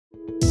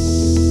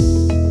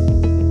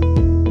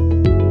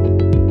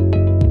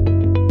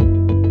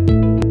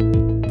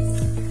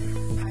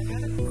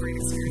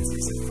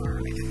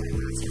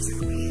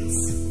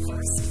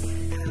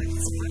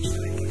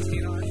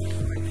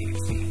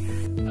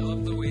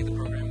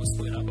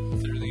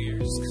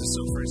So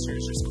first year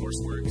is just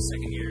coursework,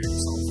 second year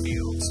is all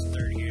fields,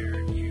 third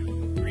year you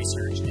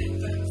research,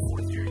 and then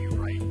fourth year you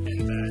write. And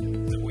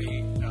then the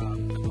way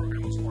the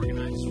program was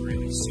organized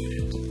really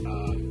suited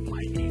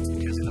my needs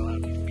because it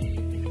allowed me to be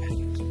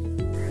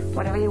independent.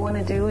 Whatever you want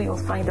to do, you'll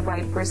find the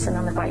right person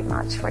and the right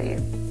match for you.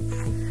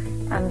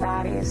 And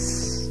that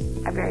is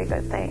a very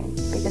good thing,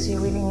 because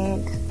you really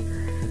need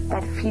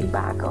that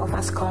feedback of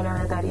a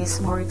scholar that is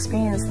more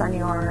experienced than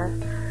you are.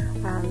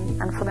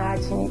 And for that,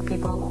 you need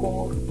people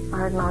who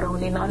are not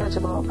only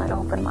knowledgeable, but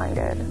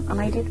open-minded. And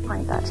I did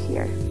find that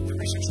here. The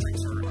research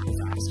strengths are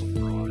vast and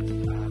broad.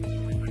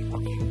 We've been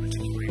working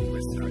particularly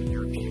with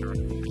European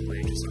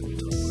languages up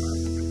until the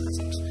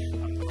present,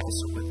 but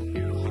also with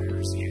new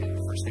hires in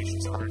First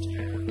Nations art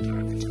and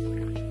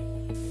contemporary art.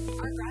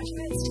 Our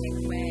graduates take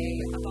away,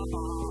 above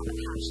all, a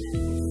passion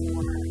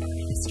for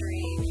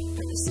history,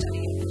 for the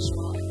study of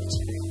visual and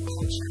material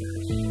culture,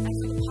 and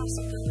for the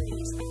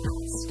possibilities of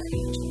that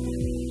study to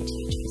really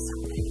teach you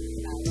something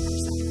about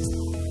ourselves.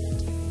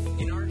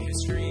 In art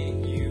history,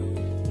 you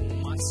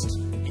must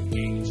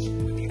engage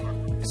with the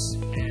artworks,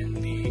 and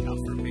the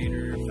Alfred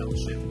Bader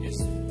Fellowship is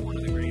one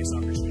of the greatest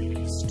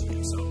opportunities to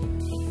do so.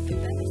 The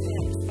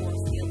benefit for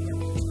field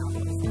work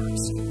travel for our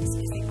students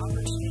is the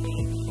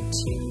opportunity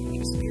to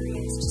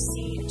experience, to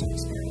see, and to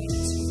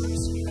experience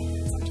first,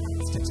 and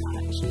sometimes to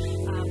touch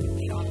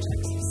the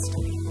objects of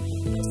study.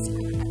 This,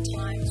 at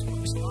times,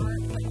 works of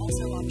art, but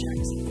also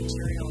objects of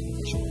material and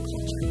visual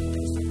culture that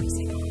they're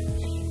focusing on.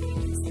 We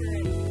consider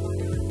it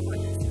further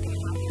important that they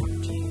have the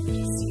opportunity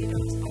to see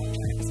those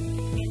objects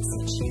in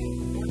situ,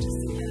 or to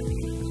see them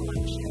in a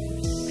collection,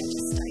 and to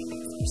study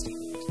them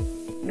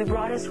firsthand. The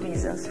broadest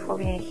reasons for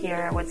being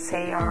here, I would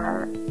say,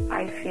 are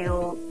I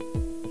feel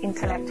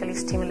intellectually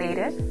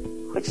stimulated,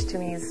 which to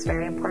me is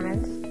very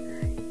important.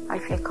 I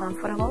feel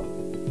comfortable.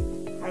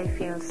 I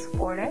feel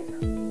supported.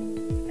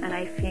 And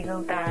I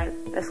feel that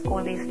the school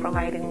is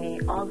providing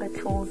me all the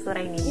tools that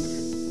I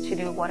need to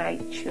do what I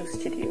choose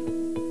to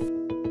do.